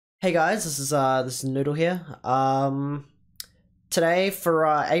Hey guys, this is Noodle here. Today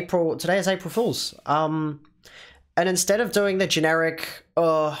is April Fool's. And instead of doing the generic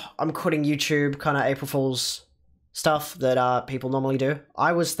I'm quitting YouTube kind of April Fool's stuff that people normally do,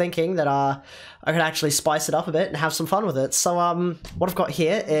 I was thinking that I could actually spice it up a bit and have some fun with it. So what I've got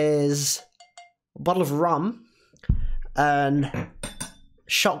here is a bottle of rum and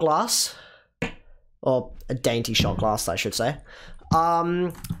shot glass, or a dainty shot glass, I should say.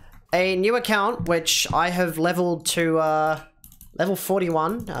 A new account, which I have leveled to, level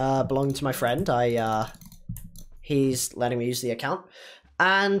 41, belonging to my friend. He's letting me use the account.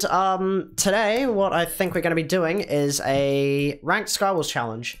 And, today, what I think we're gonna be doing is a Ranked Skywars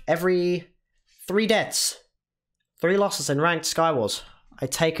challenge. Every 3 deaths, 3 losses in Ranked Skywars, I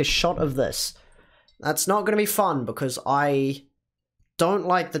take a shot of this. That's not gonna be fun, because I don't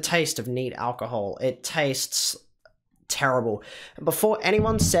like the taste of neat alcohol. It tastes terrible. Before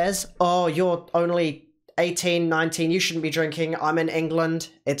anyone says, oh, you're only 18, 19, you shouldn't be drinking, I'm in England,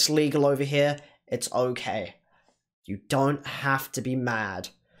 it's legal over here, it's okay. You don't have to be mad.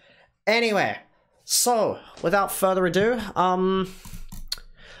 Anyway, so, without further ado,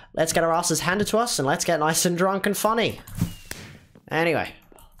 let's get our asses handed to us and let's get nice and drunk and funny. Anyway,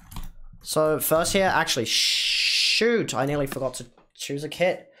 so first here, actually, shoot, I nearly forgot to choose a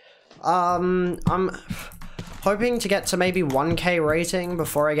kit. I'm hoping to get to maybe 1k rating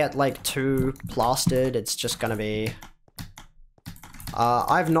before I get, like, too plastered. It's just gonna be...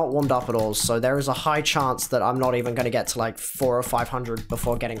 I've not warmed up at all, so there is a high chance that I'm not even gonna get to, like, 400 or 500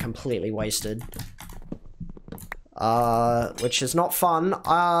 before getting completely wasted. Which is not fun.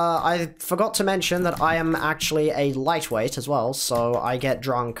 I forgot to mention that I am actually a lightweight as well, so I get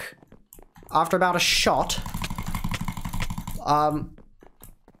drunk after about a shot.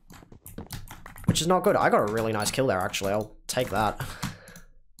 Which is not good. I got a really nice kill there, actually. I'll take that. That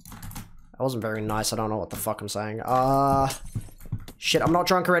wasn't very nice. I don't know what the fuck I'm saying. Shit, I'm not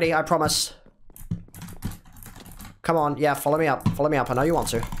drunk already, I promise. Come on, yeah, follow me up. Follow me up. I know you want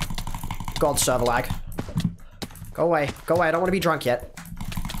to. God, server lag. Go away. Go away. I don't want to be drunk yet.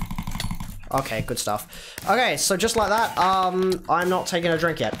 Okay, good stuff. Okay, so just like that, I'm not taking a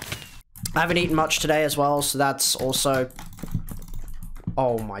drink yet. I haven't eaten much today as well, so that's also...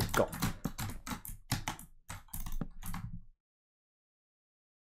 Oh my god.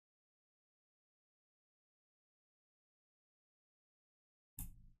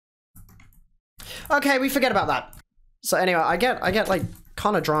 Okay, we forget about that. So anyway, I get like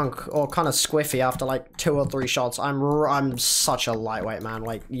kind of drunk or kind of squiffy after like 2 or 3 shots. I'm such a lightweight, man.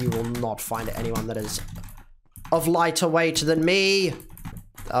 Like, you will not find anyone that is of lighter weight than me.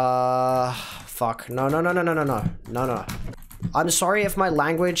 Fuck. No. I'm sorry if my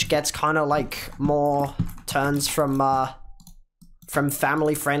language gets kind of like more turns from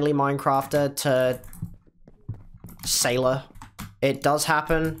family-friendly Minecrafter to sailor. It does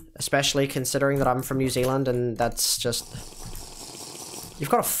happen, especially considering that I'm from New Zealand, and that's just... You've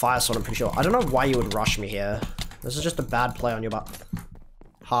got a fire sword, I'm pretty sure. I don't know why you would rush me here. This is just a bad play on your butt.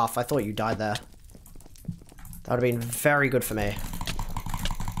 Half, I thought you died there. That would have been very good for me.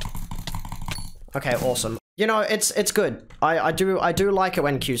 Okay, awesome. You know, it's good. I do like it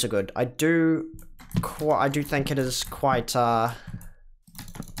when queues are good. I do think it is quite good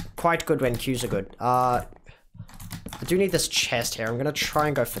when queues are good. I do need this chest here. I'm gonna try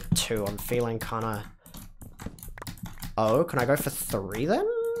and go for 2. I'm feeling kinda... Oh, can I go for 3 then?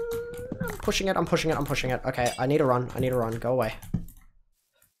 I'm pushing it. Okay, I need to run. Go away.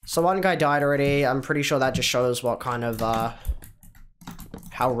 So 1 guy died already. I'm pretty sure that just shows what kind of,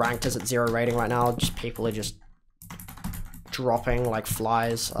 how ranked is at 0 rating right now. Just people are just dropping like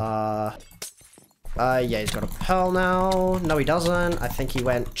flies. Yeah, he's got a pearl now. No, he doesn't. I think he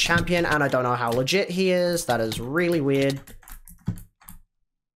went champion, and I don't know how legit he is. That is really weird.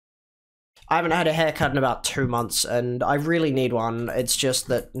 I haven't had a haircut in about 2 months, and I really need one. It's just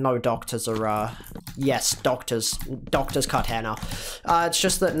that no doctors are, yes, doctors cut hair now. It's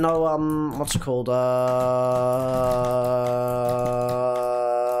just that no, what's it called,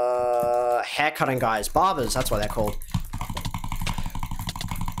 haircutting guys, barbers, that's what they're called,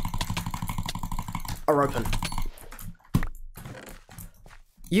 are open.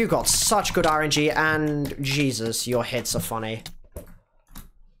 You got such good RNG, and Jesus, your hits are funny.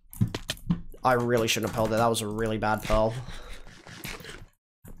 I really shouldn't have pearled there. That was a really bad pearl.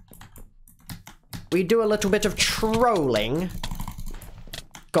 We do a little bit of trolling.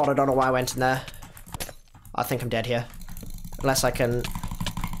 God, I don't know why I went in there. I think I'm dead here. Unless I can...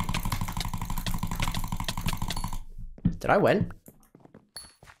 Did I win?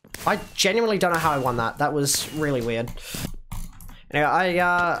 I genuinely don't know how I won that. That was really weird. Anyway,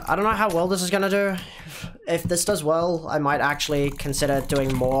 I don't know how well this is gonna do. If this does well, I might actually consider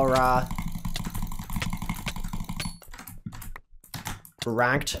doing more,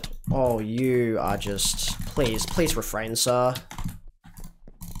 ranked. Oh, you are just... Please refrain, sir.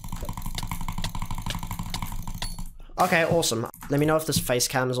 Okay, awesome. Let me know if this face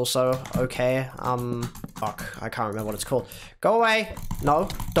cam is also okay. Fuck, I can't remember what it's called. Go away! No,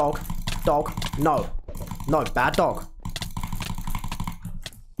 dog, no. No, bad dog.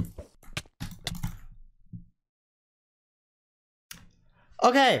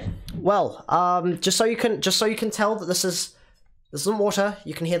 Okay, well, just so you can tell that this isn't water,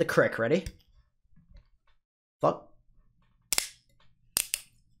 you can hear the crick. Ready? Fuck.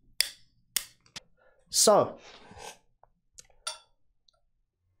 So,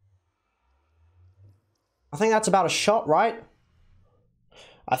 I think that's about a shot, right?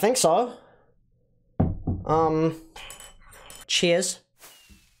 I think so. Cheers.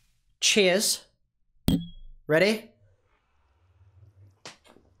 Cheers. Ready?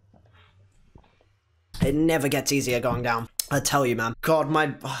 It never gets easier going down. I tell you, man. God,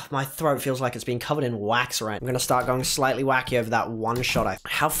 my throat feels like it's been covered in wax right. I'm gonna start going slightly wacky over that one shot.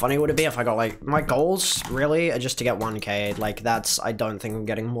 How funny would it be if I got, like, my goals, really, are just to get 1k. Like, I don't think I'm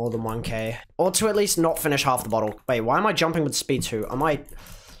getting more than 1k. Or to at least not finish half the bottle. Wait, why am I jumping with speed 2? Am I...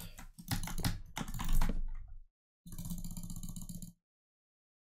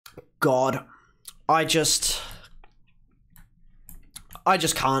 God. I just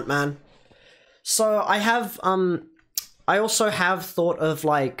can't, man. So, I also have thought of,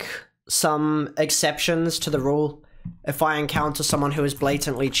 like, some exceptions to the rule if I encounter someone who is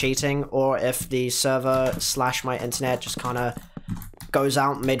blatantly cheating, or if the server / my internet just kind of goes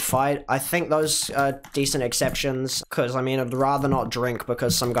out mid-fight. I think those are decent exceptions, because, I mean, I'd rather not drink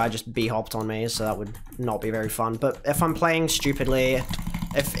because some guy just b-hopped on me, so that would not be very fun. But if I'm playing stupidly,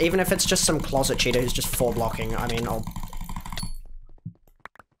 even if it's just some closet cheater who's just 4-blocking, I mean, I'll...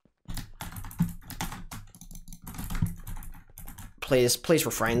 Please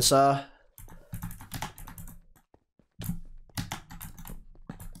refrain, sir.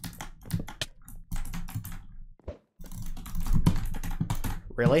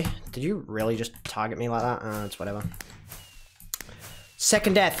 Really? Did you really just target me like that? It's whatever.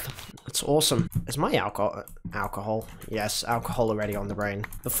 Second death. That's awesome. Is my alcohol? Yes, alcohol already on the brain.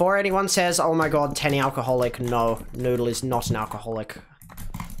 Before anyone says, oh my god, Tenny alcoholic, no. Noodle is not an alcoholic.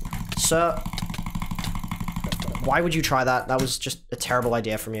 Sir... Why would you try that? That was just a terrible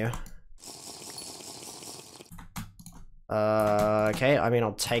idea from you. Okay, I mean,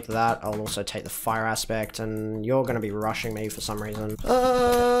 I'll take that. I'll also take the fire aspect, and you're gonna be rushing me for some reason.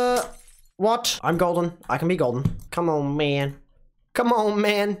 What? I'm golden. I can be golden. Come on, man. Come on,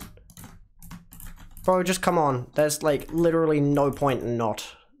 man. Bro, just come on. There's, like, literally no point in not.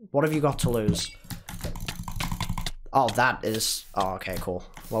 What have you got to lose? Oh, that is... Oh, okay, cool.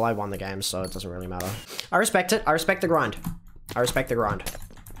 Well, I won the game, so it doesn't really matter. I respect it. I respect the grind. I respect the grind.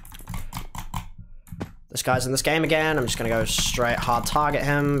 This guy's in this game again. I'm just gonna go straight hard target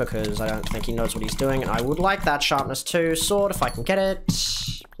him because I don't think he knows what he's doing. And I would like that sharpness 2 sword if I can get it.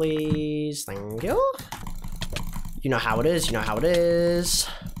 Please. Thank you. You know how it is. You know how it is.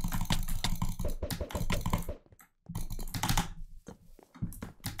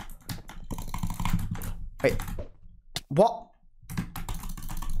 Wait. What?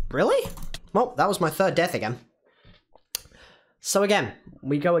 Really? Well, that was my third death again. So again,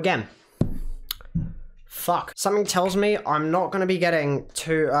 we go again. Fuck. Something tells me I'm not gonna be getting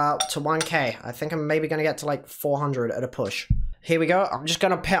to 1k. I think I'm maybe gonna get to like 400 at a push. Here we go. I'm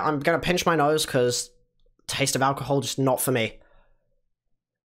gonna pinch my nose because taste of alcohol just not for me.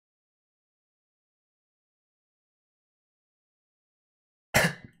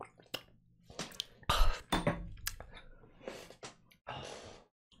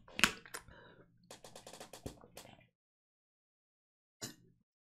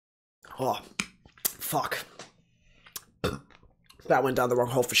 Oh, fuck. That went down the wrong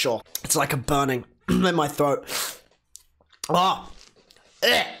hole for sure. It's like a burning in my throat. Oh.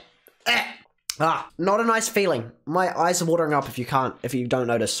 Not a nice feeling. My eyes are watering up if you don't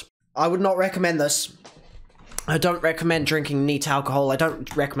notice. I would not recommend this. I don't recommend drinking neat alcohol. I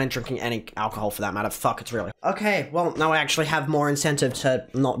don't recommend drinking any alcohol for that matter. Fuck, it's really. Okay, well, now I actually have more incentive to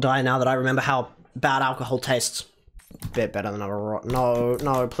not die now that I remember how bad alcohol tastes. Bit better than a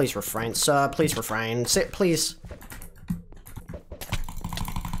no, please refrain, sir. Please refrain. Sit, please.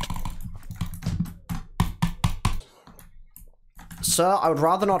 Sir, I would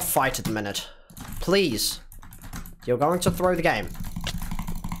rather not fight at the minute. Please. You're going to throw the game.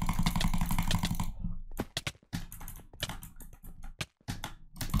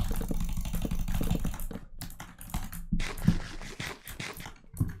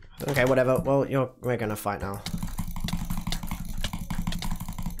 Okay, whatever. Well, we're gonna fight now.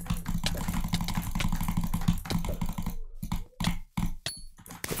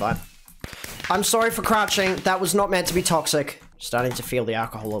 Fine. I'm sorry for crouching. That was not meant to be toxic. Starting to feel the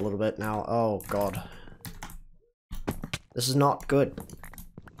alcohol a little bit now. Oh, God. This is not good.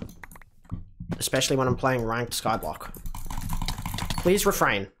 Especially when I'm playing ranked Skyblock. Please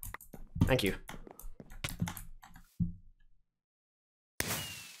refrain. Thank you.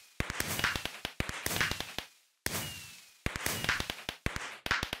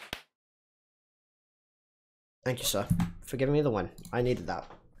 Thank you, sir, for giving me the win. I needed that.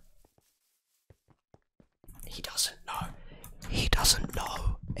 He doesn't know. He doesn't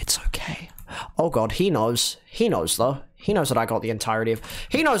know. It's okay. Oh god, he knows. He knows though. He knows that I got the entirety of...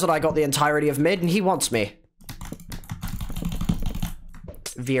 He knows that I got the entirety of mid and he wants me.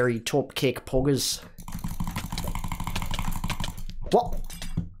 Very top kick poggers. What?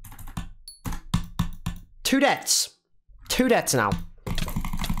 2 deaths. 2 deaths now.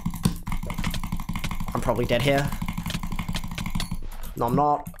 I'm probably dead here. No, I'm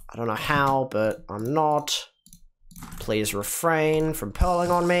not. I don't know how, but I'm not. Please refrain from pearling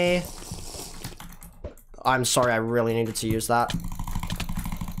on me. I'm sorry, I really needed to use that.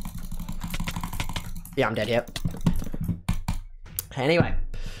 Yeah, I'm dead here. Anyway,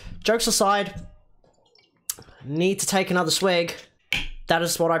 jokes aside, need to take another swig. That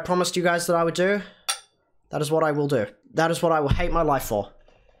is what I promised you guys that I would do. That is what I will do. That is what I will hate my life for.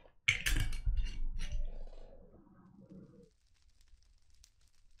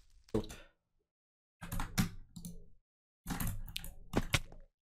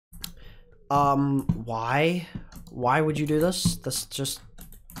 Why? Why would you do this? This just...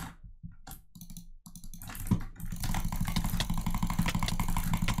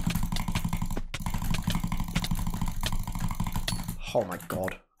 Oh my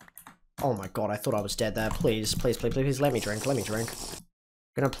god. Oh my god, I thought I was dead there. Please, please, please, please, let me drink, let me drink.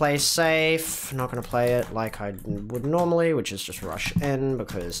 Gonna play safe, not gonna play it like I would normally, which is just rush in,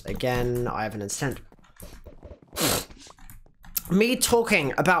 because, again, I have an instant... Me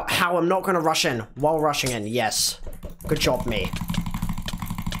talking about how I'm not gonna rush in while rushing in, yes. Good job, me.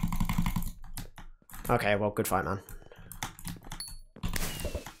 Okay, well, good fight, man.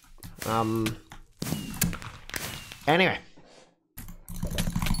 Anyway.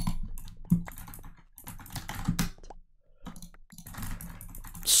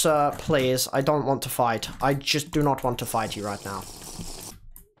 Sir, please, I don't want to fight. I just do not want to fight you right now.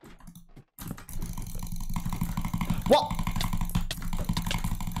 What?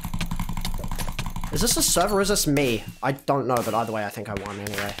 Is this a server or is this me? I don't know, but either way, I think I won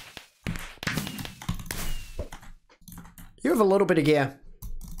anyway. You have a little bit of gear.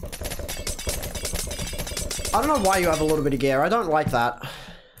 I don't know why you have a little bit of gear. I don't like that.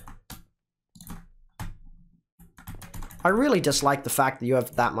 I really dislike the fact that you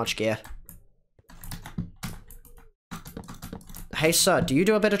have that much gear. Hey, sir, do you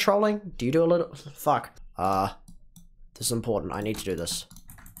do a bit of trolling? Do you do a little... Fuck. This is important. I need to do this.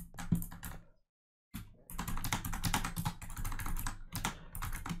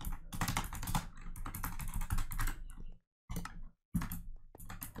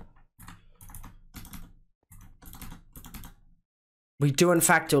 We do, in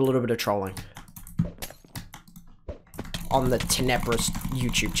fact, do a little bit of trolling. On the Tenebris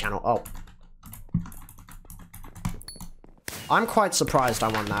YouTube channel. Oh. I'm quite surprised I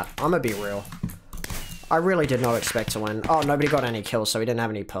won that. I'm gonna be real. I really did not expect to win. Oh, nobody got any kills, so he didn't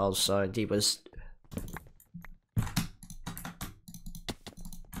have any pearls, so he was...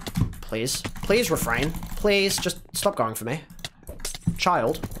 Please. Please refrain. Please, just stop going for me.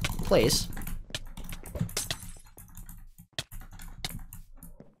 Child. Please.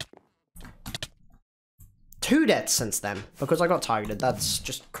 Two deaths since then, because I got targeted. That's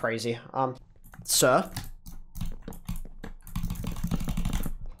just crazy. Sir?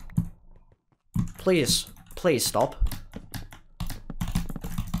 Please. Please stop.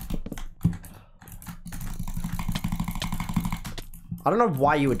 I don't know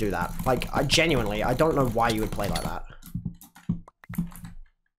why you would do that. Like, I don't know why you would play like that.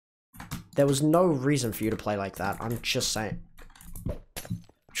 There was no reason for you to play like that. I'm just saying.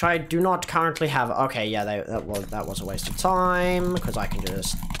 Which I do not currently have. Okay, yeah, that was a waste of time, because I can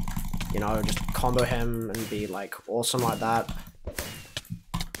just, you know, just combo him and be, like, awesome like that. There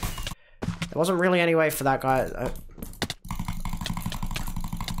wasn't really any way for that guy.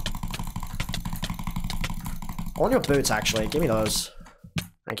 I want your boots, actually. Give me those.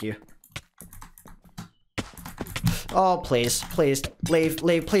 Thank you. Oh, please. Please.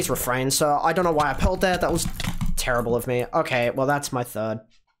 Leave. Please refrain, sir. I don't know why I pulled that. That was terrible of me. Okay, well, that's my third.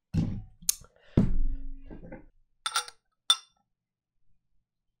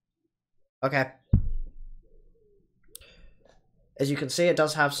 Okay. As you can see, it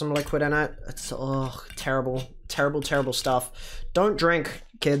does have some liquid in it. It's, oh, terrible. Terrible, terrible stuff. Don't drink,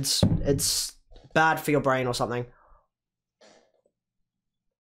 kids. It's bad for your brain or something.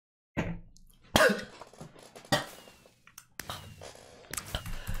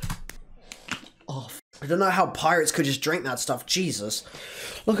 Oh, I don't know how pirates could just drink that stuff. Jesus.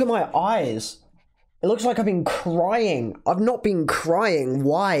 Look at my eyes. It looks like I've been crying. I've not been crying.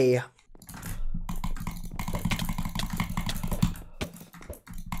 Why?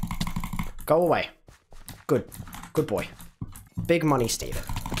 Go away. Good. Good boy. Big money, Steve.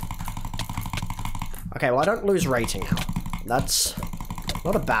 Okay, well, I don't lose rating now. That's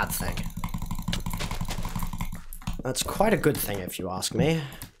not a bad thing. That's quite a good thing, if you ask me.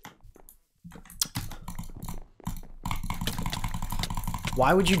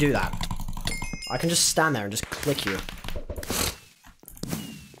 Why would you do that? I can just stand there and just click you.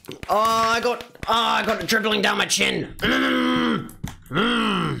 Oh, I got it dribbling down my chin.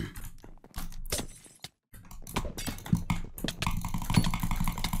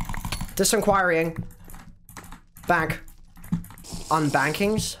 Disinquiring. Bank.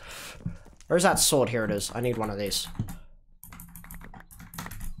 Unbankings? Where's that sword? Here it is. I need one of these.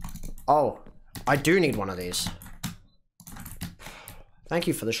 Oh, I do need one of these. Thank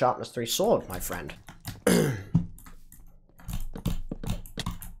you for the sharpness 3 sword, my friend.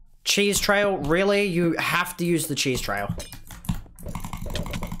 Cheese trail? Really? You have to use the cheese trail.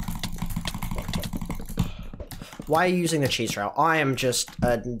 Why are you using the cheese trail? I am just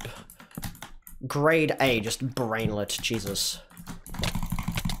a grade A, just brainlet. Jesus.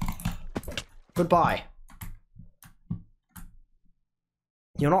 Goodbye.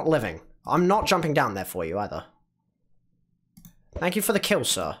 You're not living. I'm not jumping down there for you either. Thank you for the kill,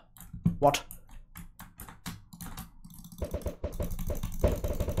 sir. What?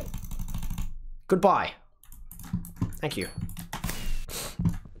 Goodbye. Thank you.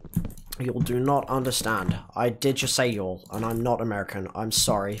 You'll do not understand. I did just say y'all, and I'm not American. I'm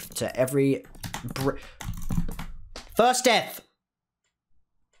sorry to every First death!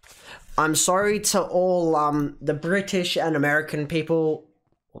 I'm sorry to all, the British and American people.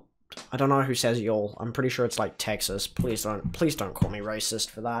 I don't know who says y'all. I'm pretty sure it's like Texas. Please don't call me racist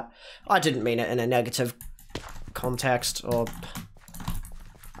for that. I didn't mean it in a negative context, or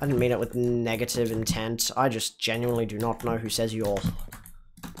I didn't mean it with negative intent. I just genuinely do not know who says y'all.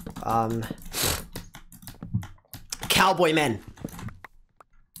 Cowboy men.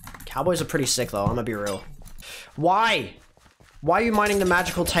 Cowboys are pretty sick though, I'm gonna be real. Why? Why are you mining the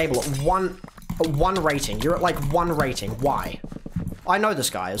magical table at one rating? You're at like 1 rating. Why? I know this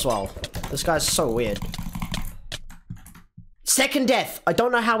guy as well. This guy's so weird. Second death! I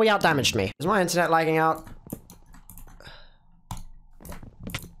don't know how he outdamaged me. Is my internet lagging out?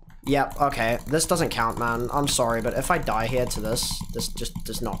 Yep, okay. This doesn't count, man. I'm sorry, but if I die here to this just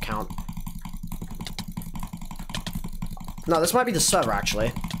does not count. No, this might be the server,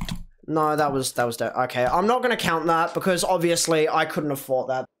 actually. No, that was okay. I'm not gonna count that, because obviously I couldn't have fought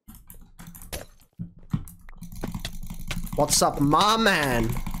that. What's up, my man?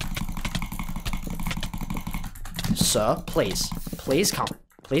 Sir, please. Please come.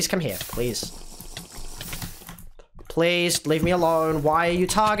 Please come here, please. Please, leave me alone. Why are you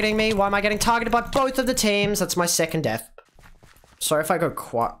targeting me? Why am I getting targeted by both of the teams? That's my second death. Sorry if I go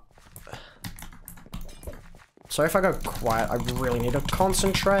quiet. Sorry if I go quiet. I really need to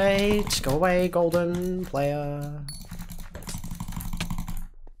concentrate. Go away, golden player.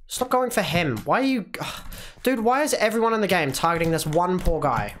 Stop going for him. Why are you... Ugh. Dude, why is everyone in the game targeting this one poor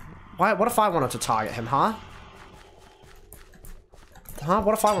guy? Why? What if I wanted to target him, huh? Huh?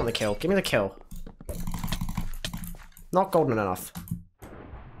 What if I want the kill? Give me the kill. Not golden enough.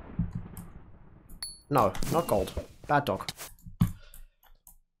 No, not gold. Bad dog.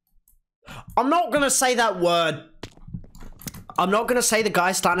 I'm not gonna say that word. I'm not gonna say the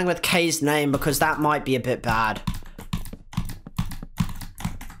guy starting with K's name because that might be a bit bad.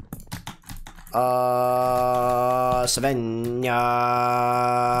 Savenya,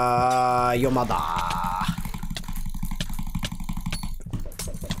 your mother.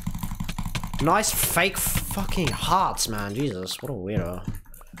 Nice fake fucking hearts, man. Jesus, what a weirdo.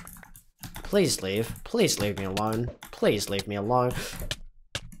 Please leave. Please leave me alone. Please leave me alone.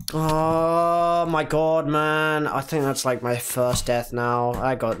 Oh my god, man. I think that's like my first death now.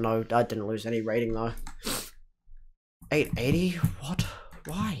 I didn't lose any rating though. 880? What?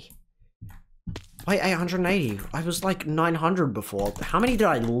 Why? Why 880? I was like 900 before. How many did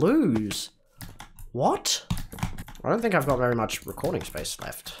I lose? What? I don't think I've got very much recording space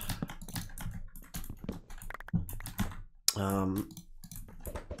left.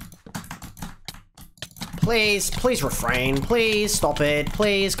 Please, please refrain. Please stop it.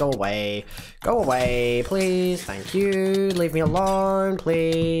 Please go away. Go away, please. Thank you. Leave me alone,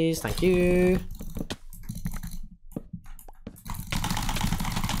 please. Thank you.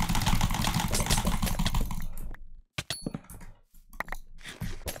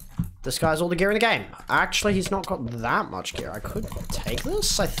 This guy's all the gear in the game. Actually, he's not got that much gear. I could take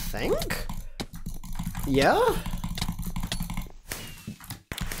this, I think. Yeah?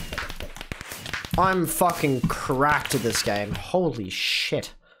 I'm fucking cracked at this game. Holy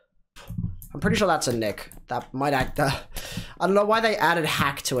shit. I'm pretty sure that's a nick. That might act... I don't know why they added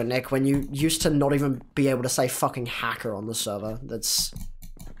hack to a nick when you used to not even be able to say fucking hacker on the server. That's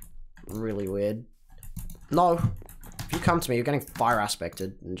really weird. No. If you come to me, you're getting fire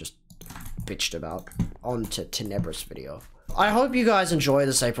aspected and just bitched about onto Tenebra's video. I hope you guys enjoy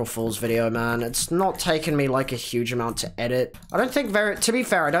this April Fool's video, man. It's not taken me like a huge amount to edit. I don't think to be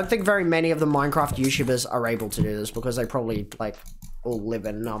fair, I don't think very many of the Minecraft YouTubers are able to do this because they probably, like, all live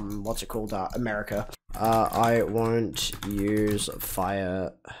in, what's it called, America. I won't use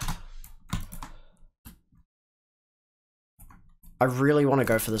fire. I really want to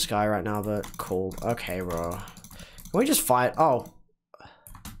go for this guy right now, but cool. Okay, bro. Can we just fight? Oh.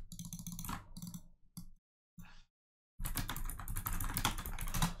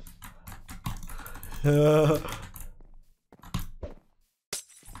 I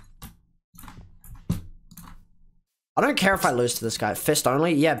don't care if I lose to this guy. Fist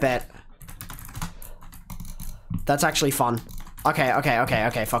only? Yeah, bet. That's actually fun.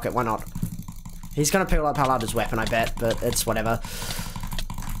 Okay, fuck it, why not? He's gonna pull out his weapon, I bet, but it's whatever.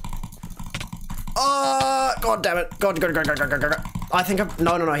 God damn it. God. I think I'm...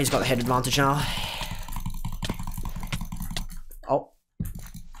 No, he's got the head advantage now. Oh.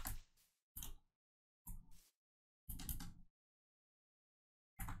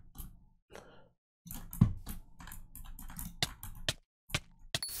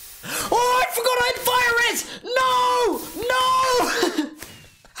 Oh, I forgot I had fire res! No! No!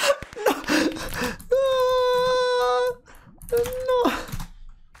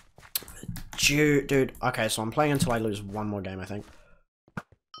 Dude. Okay, so I'm playing until I lose one more game, I think.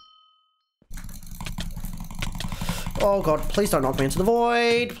 Oh god, please don't knock me into the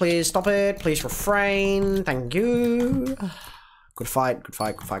void. Please stop it. Please refrain. Thank you. Good fight.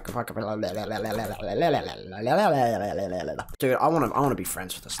 Dude, I wanna be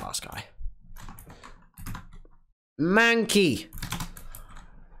friends with this last guy. Mankey.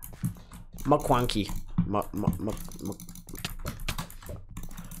 Makwanky.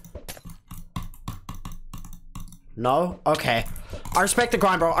 No? Okay. I respect the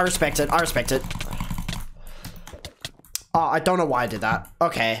grind, bro. I respect it. Oh, I don't know why I did that.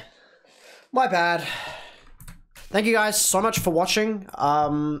 Okay. My bad. Thank you guys so much for watching.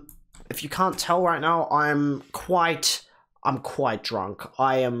 If you can't tell right now, I'm quite drunk.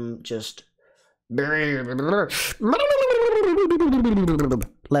 I am just...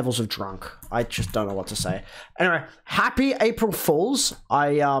 levels of drunk. I just don't know what to say. Anyway, happy April Fools.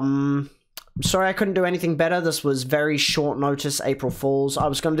 I'm sorry I couldn't do anything better. This was very short notice April Fools. I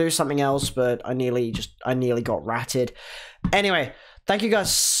was going to do something else, but I nearly got ratted. Anyway, thank you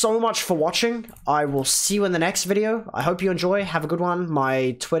guys so much for watching. I will see you in the next video. I hope you enjoy. Have a good one.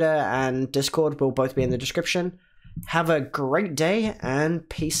 My Twitter and Discord will both be in the description. Have a great day and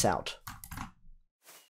peace out.